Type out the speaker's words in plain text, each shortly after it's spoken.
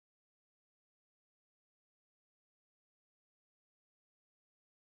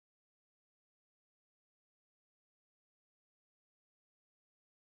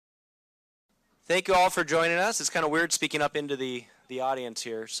Thank you all for joining us. It's kind of weird speaking up into the audience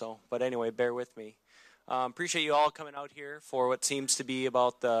here, but anyway, bear with me. Appreciate you all coming out here for what seems to be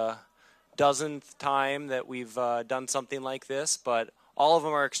about the dozenth time that we've done something like this, but all of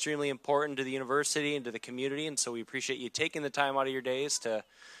them are extremely important to the university and to the community, and so we appreciate you taking the time out of your days to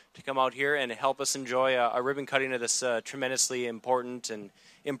come out here and help us enjoy a ribbon cutting of this tremendously important and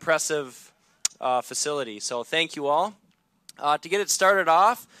impressive facility. So thank you all. To get it started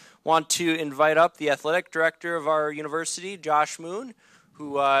off, want to invite up the athletic director of our university, Josh Moon,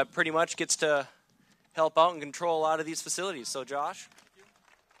 who pretty much gets to help out and control a lot of these facilities. So Josh.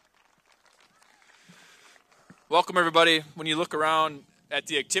 Welcome everybody. When you look around at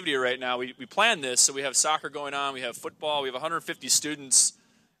the activity right now, we planned this, so we have soccer going on, we have football, we have 150 students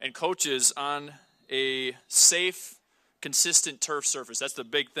and coaches on a safe, consistent turf surface. That's the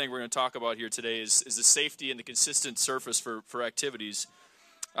big thing we're going to talk about here today is the safety and the consistent surface for activities.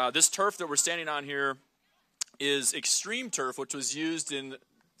 This turf that we're standing on here is extreme turf, which was used in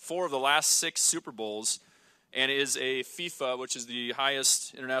 4 of the last 6 Super Bowls, and is a FIFA, which is the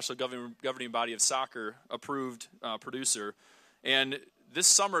highest international governing body of soccer, approved producer. And this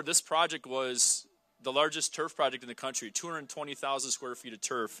summer, this project was the largest turf project in the country, 220,000 square feet of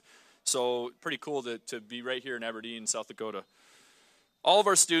turf. So pretty cool to be right here in Aberdeen, South Dakota. All of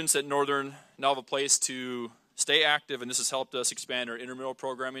our students at Northern now have a place to stay active, and this has helped us expand our intramural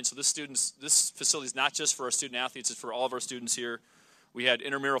programming. So this facility is not just for our student athletes, it's for all of our students here. We had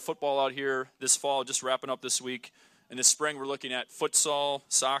intramural football out here this fall, just wrapping up this week. And this spring we're looking at futsal,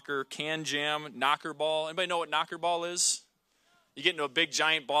 soccer, can jam, knocker ball. Anybody know what knocker ball is? You get into a big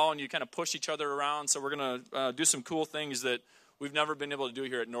giant ball and you kind of push each other around. So we're going to do some cool things that we've never been able to do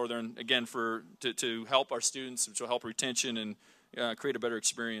here at Northern, again, to help our students, which will help retention and create a better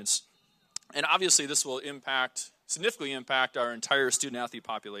experience. And obviously this will significantly impact our entire student-athlete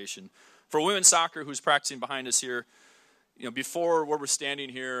population. For women's soccer, who's practicing behind us here, before where we're standing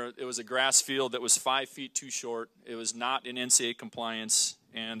here, it was a grass field that was 5 feet too short. It was not in NCAA compliance,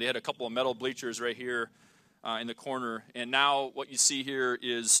 and they had a couple of metal bleachers right here in the corner. And now what you see here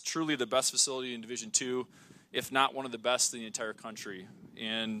is truly the best facility in Division II, if not one of the best in the entire country.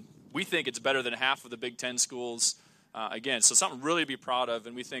 And we think it's better than half of the Big Ten schools. Again, so something really to be proud of,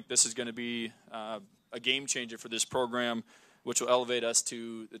 and we think this is going to be a game changer for this program, which will elevate us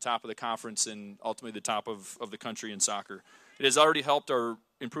to the top of the conference and ultimately the top of the country in soccer. It has already helped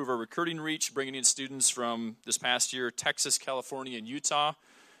improve our recruiting reach, bringing in students from this past year, Texas, California, and Utah,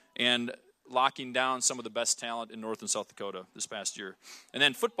 and locking down some of the best talent in North and South Dakota this past year. And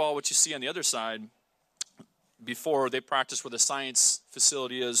then football, which you see on the other side, before they practice where the science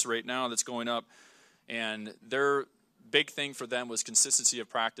facility is right now that's going up, and their big thing for them was consistency of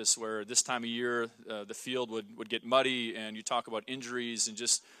practice, where this time of year the field would get muddy, and you talk about injuries and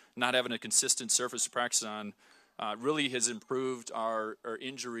just not having a consistent surface to practice on really has improved our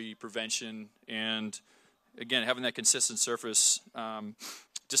injury prevention. And again, having that consistent surface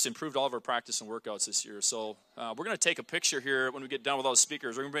just improved all of our practice and workouts this year. So we're going to take a picture here when we get done with all the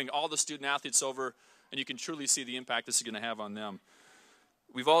speakers. We're going to bring all the student athletes over, and you can truly see the impact this is going to have on them.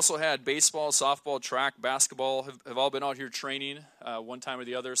 We've also had baseball, softball, track, basketball have all been out here training one time or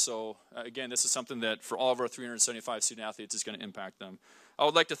the other. So, again, this is something that for all of our 375 student athletes is going to impact them. I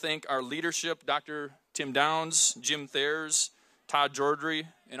would like to thank our leadership, Dr. Tim Downs, Jim Thayers, Todd Jordry,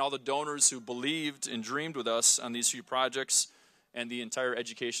 and all the donors who believed and dreamed with us on these few projects, and the entire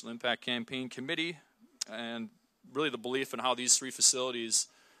Educational Impact Campaign Committee, and really the belief in how these 3 facilities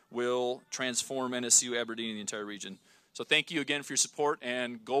will transform NSU, Aberdeen, and the entire region. So thank you again for your support,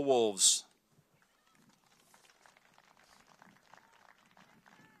 and go Wolves.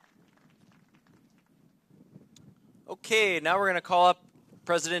 Okay, now we're going to call up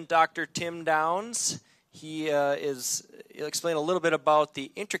President Dr. Tim Downs. He'll explain a little bit about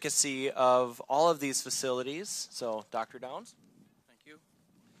the intricacy of all of these facilities. So, Dr. Downs. Thank you.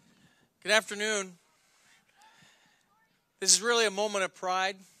 Good afternoon. This is really a moment of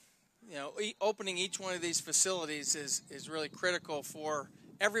pride. Opening each one of these facilities is really critical for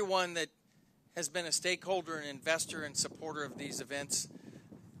everyone that has been a stakeholder and investor and supporter of these events.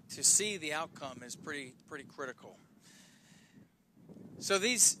 To see the outcome is pretty critical. So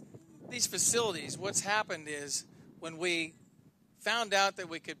these facilities, what's happened is when we found out that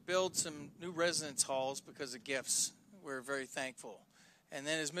we could build some new residence halls because of gifts, we're very thankful. And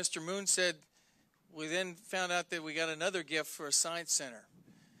then as Mr. Moon said, we then found out that we got another gift for a science center.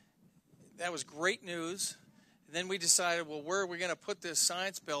 That was great news. And then we decided, well, where are we going to put this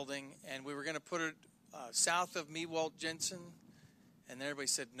science building? And we were going to put it south of Mewalt Jensen. And everybody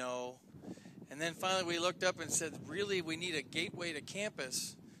said no. And then finally we looked up and said, really, we need a gateway to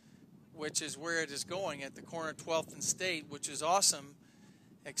campus which is where it is going at the corner of 12th and State, which is awesome.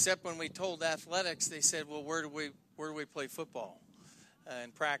 Except when we told athletics, they said, "Well, where do we play football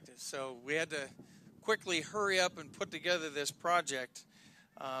and practice?" So we had to quickly hurry up and put together this project.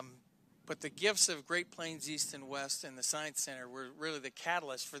 But the gifts of Great Plains East and West and the Science Center were really the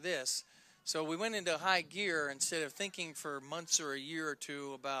catalyst for this. So we went into high gear. Instead of thinking for months or a year or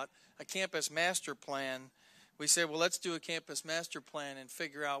two about a campus master plan, we said, well, let's do a campus master plan and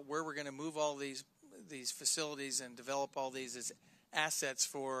figure out where we're going to move all these facilities and develop all these as assets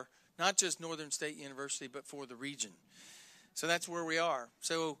for not just Northern State University, but for the region. So that's where we are.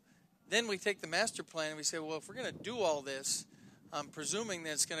 So then we take the master plan and we say, well, if we're going to do all this, I'm presuming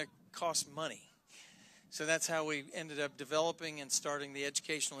that it's going to cost money. So that's how we ended up developing and starting the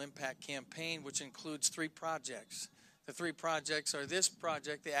Educational Impact Campaign, which includes 3 projects. The 3 projects are this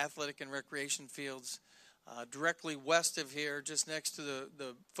project, the athletic and recreation fields, directly west of here, just next to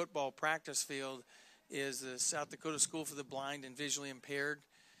the football practice field, is the South Dakota School for the Blind and Visually Impaired.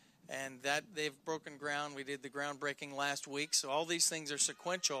 And that they've broken ground. We did the groundbreaking last week. So all these things are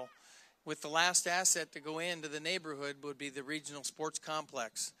sequential. With the last asset to go into the neighborhood would be the regional sports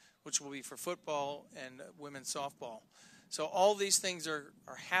complex, which will be for football and women's softball. So all these things are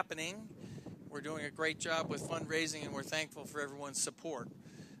happening. We're doing a great job with fundraising, and we're thankful for everyone's support.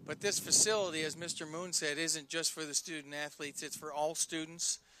 But this facility, as Mr. Moon said, isn't just for the student athletes. It's for all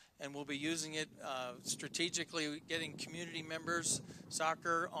students, and we'll be using it strategically, getting community members,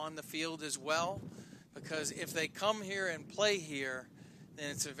 soccer on the field as well, because if they come here and play here,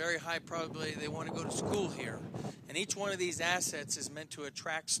 then it's a very high probability they want to go to school here. And each one of these assets is meant to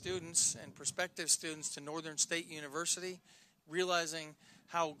attract students and prospective students to Northern State University, realizing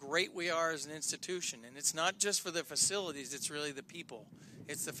how great we are as an institution. And it's not just for the facilities, it's really the people.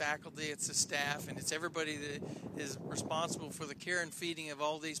 It's the faculty, it's the staff, and it's everybody that is responsible for the care and feeding of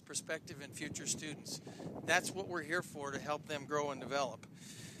all these prospective and future students. That's what we're here for, to help them grow and develop.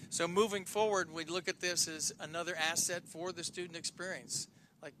 So moving forward, we look at this as another asset for the student experience.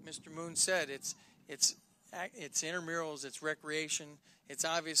 Like Mr. Moon said, it's intramurals, it's recreation, it's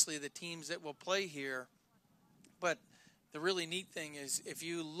obviously the teams that will play here. But the really neat thing is if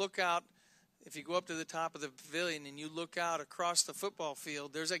you go up to the top of the pavilion and you look out across the football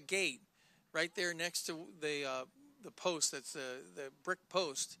field, there's a gate right there next to the post, that's the brick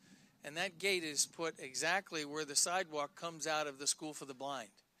post. And that gate is put exactly where the sidewalk comes out of the School for the Blind.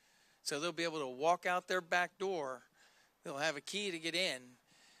 So they'll be able to walk out their back door. They'll have a key to get in.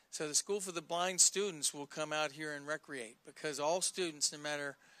 So the School for the Blind students will come out here and recreate, because all students, no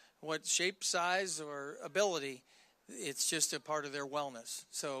matter what shape, size, or ability, it's just a part of their wellness.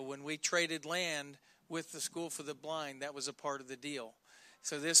 So when we traded land with the School for the Blind, that was a part of the deal.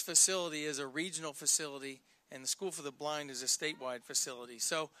 So this facility is a regional facility, and the School for the Blind is a statewide facility.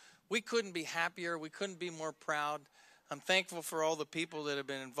 So we couldn't be happier. We couldn't be more proud. I'm thankful for all the people that have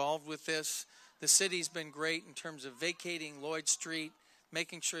been involved with this. The city's been great in terms of vacating Lloyd Street,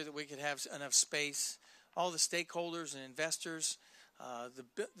 making sure that we could have enough space. All the stakeholders and investors,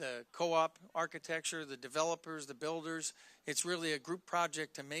 the co-op architecture, the developers, the builders. It's really a group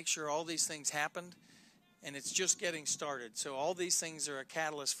project to make sure all these things happened, and it's just getting started. So all these things are a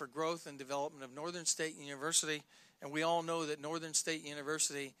catalyst for growth and development of Northern State University, and we all know that Northern State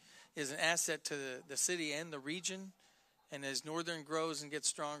University is an asset to the city and the region. And as Northern grows and gets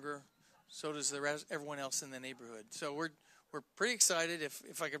stronger, so does everyone else in the neighborhood. So we're pretty excited.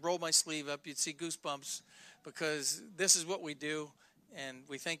 If I could roll my sleeve up, you'd see goosebumps, because this is what we do. And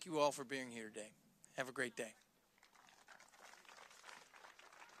we thank you all for being here today. Have a great day.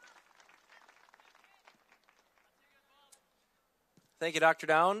 Thank you, Dr.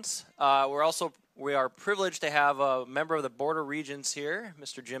 Downs. We are privileged to have a member of the Board of Regents here,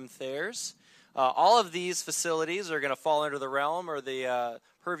 Mr. Jim Thayers. All of these facilities are going to fall under the realm or the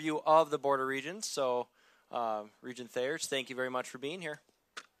purview of the Board of Regents. So, Regent Thayers, thank you very much for being here.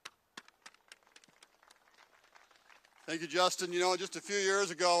 Thank you, Justin. You know, just a few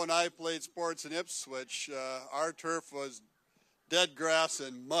years ago when I played sports in Ipswich, our turf was dead grass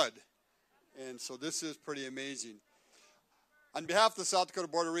and mud. And so this is pretty amazing. On behalf of the South Dakota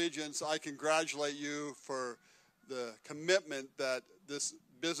Board of Regents, I congratulate you for the commitment that this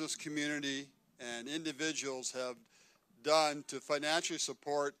business community and individuals have done to financially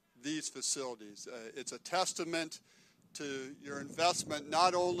support these facilities. It's a testament to your investment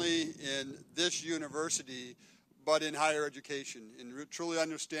not only in this university, but in higher education, in truly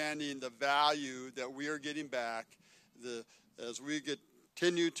understanding the value that we are getting back as we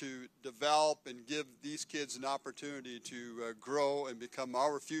continue to develop and give these kids an opportunity to grow and become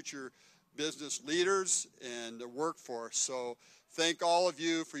our future business leaders and the workforce. So thank all of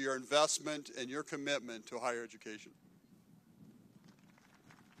you for your investment and your commitment to higher education.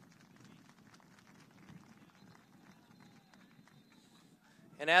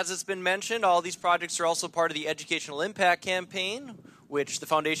 And as it's been mentioned, all these projects are also part of the Educational Impact Campaign, which the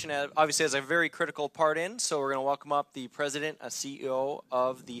foundation obviously has a very critical part in. So we're going to welcome up the president and CEO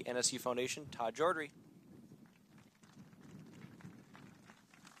of the NSU Foundation, Todd Jordry.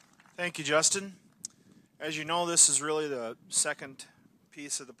 Thank you, Justin. As you know, this is really the second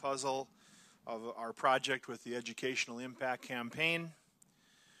piece of the puzzle of our project with the Educational Impact Campaign.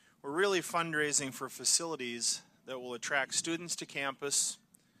 We're really fundraising for facilities that will attract students to campus,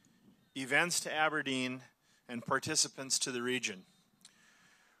 events to Aberdeen, and participants to the region.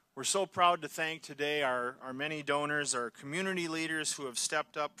 We're so proud to thank today our many donors, our community leaders who have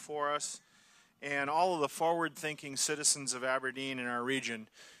stepped up for us, and all of the forward-thinking citizens of Aberdeen and our region.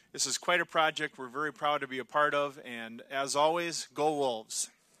 This is quite a project we're very proud to be a part of, and as always, go Wolves!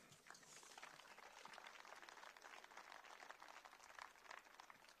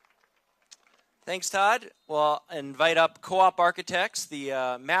 Thanks, Todd. We'll invite up Co-op Architects, the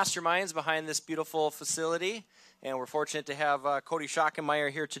masterminds behind this beautiful facility. And we're fortunate to have Cody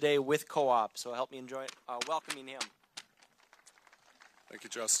Schockenmeyer here today with Co-op. So help me enjoy welcoming him. Thank you,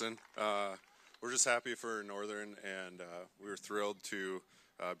 Justin. We're just happy for Northern, and we were thrilled to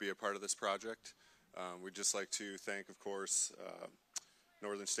be a part of this project. We'd just like to thank, of course,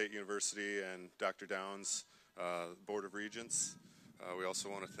 Northern State University and Dr. Downs, Board of Regents. We also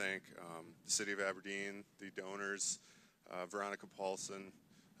want to thank the City of Aberdeen, the donors, Veronica Paulson,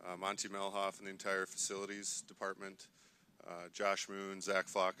 Monty Melhoff and the entire facilities department, Josh Moon, Zach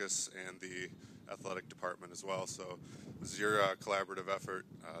Flockus, and the athletic department as well. So this is your collaborative effort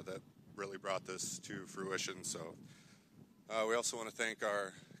that really brought this to fruition. So we also want to thank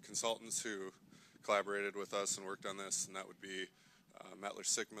our consultants who collaborated with us and worked on this, and that would be Mettler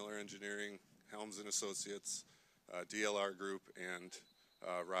Sickmiller Engineering, Helms and Associates, DLR Group, and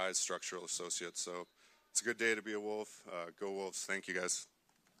Rise Structural Associates. So it's a good day to be a Wolf. Go Wolves. Thank you, guys.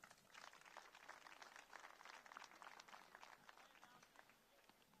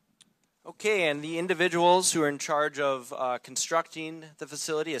 Okay, and the individuals who are in charge of constructing the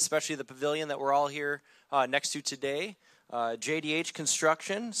facility, especially the pavilion that we're all here next to today, JDH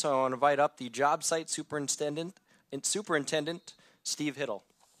Construction. So I want to invite up the job site superintendent Steve Hiddle.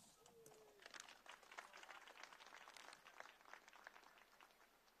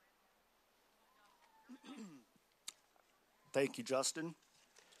 Thank you, Justin.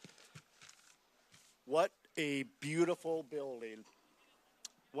 What a beautiful building.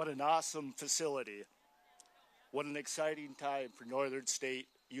 What an awesome facility. What an exciting time for Northern State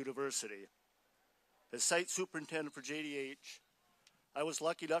University. As site superintendent for JDH, I was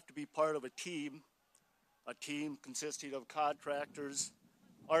lucky enough to be part of a team consisting of contractors,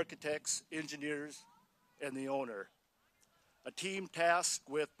 architects, engineers, and the owner. A team tasked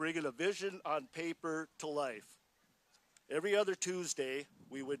with bringing a vision on paper to life. Every other Tuesday,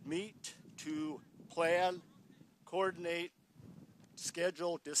 we would meet to plan, coordinate,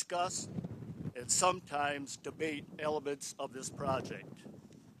 schedule, discuss, and sometimes debate elements of this project.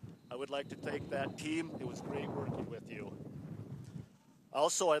 I would like to thank that team. It was great working with you.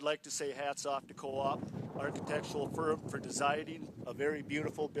 Also, I'd like to say hats off to Co-op Architectural Firm for designing a very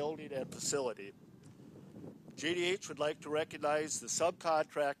beautiful building and facility. JDH would like to recognize the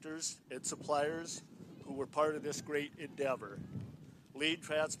subcontractors and suppliers who were part of this great endeavor. Lead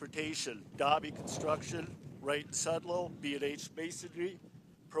Transportation, Dobby Construction, Wright and Sudlow, B&H Masonry,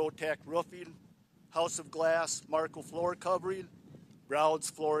 ProTech Roofing, House of Glass, Marco Floor Covering, Brown's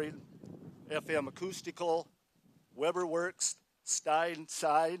Flooring, FM Acoustical, Weber Works, Stein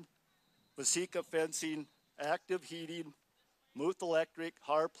Sign, Vasica Fencing, Active Heating, Muth Electric,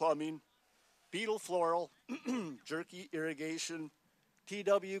 Har Plumbing, Beetle Floral, Jerky Irrigation,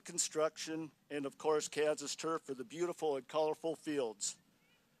 TW Construction, and of course Kansas Turf for the beautiful and colorful fields.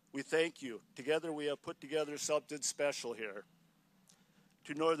 We thank you. Together we have put together something special here.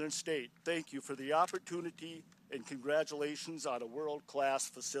 To Northern State, thank you for the opportunity and congratulations on a world-class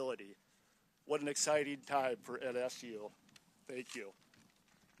facility. What an exciting time for NSU. Thank you.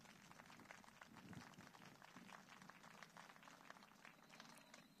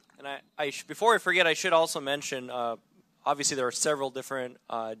 And before I forget, I should also mention, obviously there are several different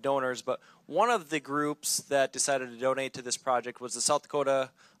donors, but one of the groups that decided to donate to this project was the South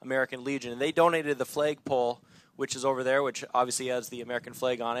Dakota American Legion. And they donated the flagpole, which is over there, which obviously has the American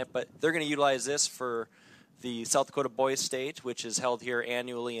flag on it, but they're going to utilize this for the South Dakota Boys State, which is held here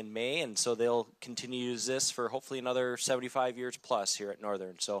annually in May, and so they'll continue to use this for hopefully another 75 years plus here at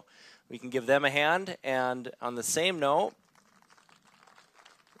Northern. So we can give them a hand. And on the same note,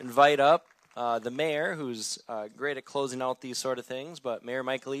 invite up the mayor, who's great at closing out these sort of things. But Mayor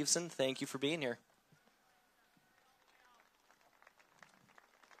Michael Eveson, thank you for being here.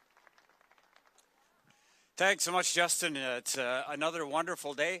 Thanks so much, Justin. It's another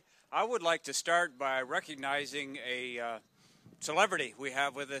wonderful day. I would like to start by recognizing a celebrity we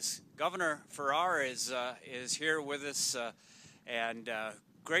have with us. Governor Farrar is here with us, and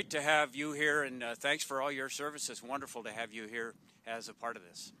great to have you here, and thanks for all your service. It's wonderful to have you here as a part of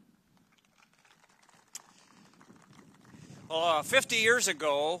this. Well, 50 years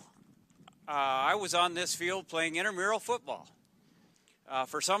ago, I was on this field playing intramural football.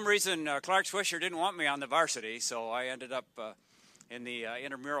 For some reason, Clark Swisher didn't want me on the varsity, so I ended up in the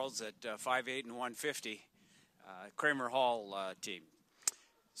intramurals at 5'8" and 150, Kramer Hall team.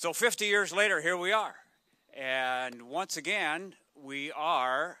 So 50 years later, here we are. And once again, we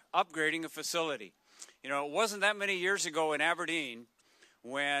are upgrading a facility. You know, it wasn't that many years ago in Aberdeen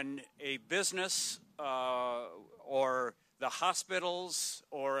when a business or the hospitals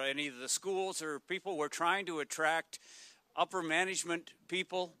or any of the schools or people were trying to attract upper management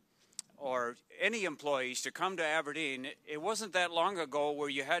people or any employees to come to Aberdeen. It wasn't that long ago where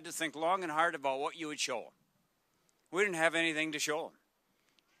you had to think long and hard about what you would show them. We didn't have anything to show them.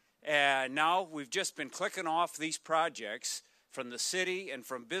 And now we've just been clicking off these projects from the city and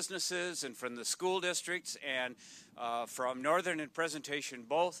from businesses and from the school districts and from Northern and Presentation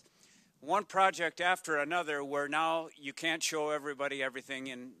both. One project after another where now you can't show everybody everything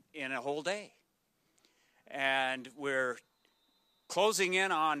in a whole day. And we're closing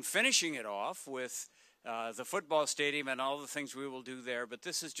in on finishing it off with the football stadium and all the things we will do there. But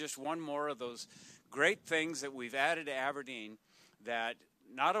this is just one more of those great things that we've added to Aberdeen that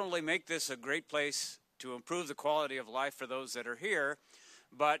not only make this a great place to improve the quality of life for those that are here,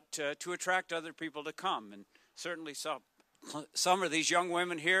 but to attract other people to come. And certainly some of these young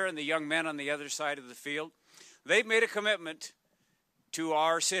women here and the young men on the other side of the field, they've made a commitment to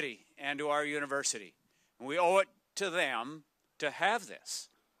our city and to our university. And we owe it to them to have this.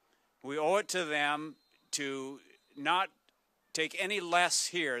 We owe it to them to not take any less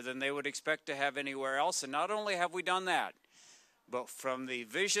here than they would expect to have anywhere else. And not only have we done that, but from the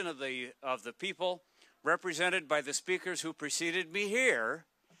vision of the people represented by the speakers who preceded me here,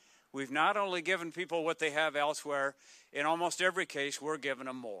 we've not only given people what they have elsewhere, in almost every case, we're giving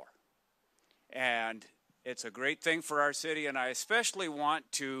them more. And it's a great thing for our city, and I especially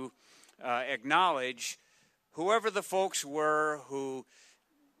want to acknowledge whoever the folks were who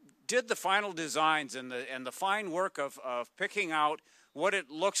did the final designs and the fine work of picking out what it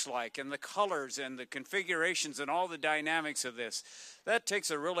looks like and the colors and the configurations and all the dynamics of this. That takes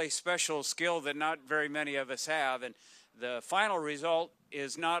a really special skill that not very many of us have, and the final result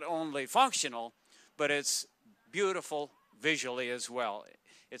is not only functional, but it's beautiful visually as well.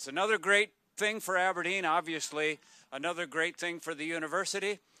 It's another great thing for Aberdeen, obviously, another great thing for the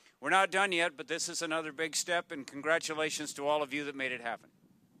university. We're not done yet, but this is another big step, and congratulations to all of you that made it happen.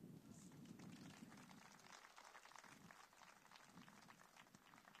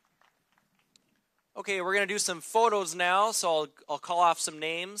 Okay, we're going to do some photos now, so I'll call off some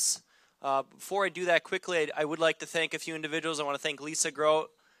names. Before I do that quickly, I would like to thank a few individuals. I want to thank Lisa Grote,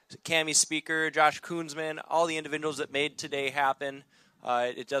 Cammie Speaker, Josh Koonsman, all the individuals that made today happen.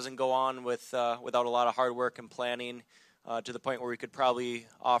 It doesn't go on without a lot of hard work and planning to the point where we could probably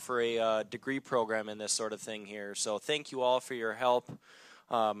offer a degree program in this sort of thing here. So thank you all for your help,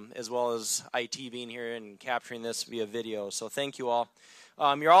 as well as IT being here and capturing this via video. So thank you all.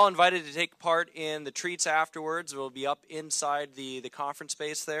 You're all invited to take part in the treats afterwards. We'll be up inside the conference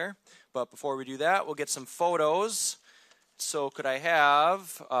space there. But before we do that, we'll get some photos. So could I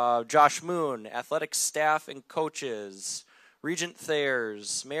have Josh Moon, athletics staff and coaches, Regent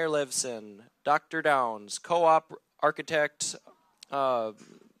Thayers, Mayor Levson, Dr. Downs, co-op architect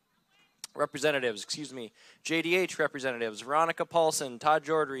representatives, JDH representatives, Veronica Paulson, Todd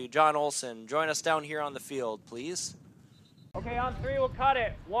Jordry, John Olson. Join us down here on the field, please. Okay, on three, we'll cut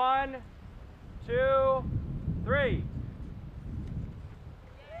it. 1, 2, 3.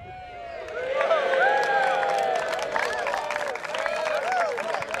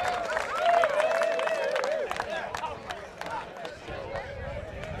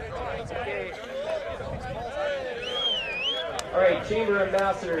 All right, chamber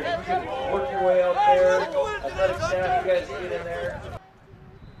ambassadors, you can work your way out there. Athletic staff, you guys get in there.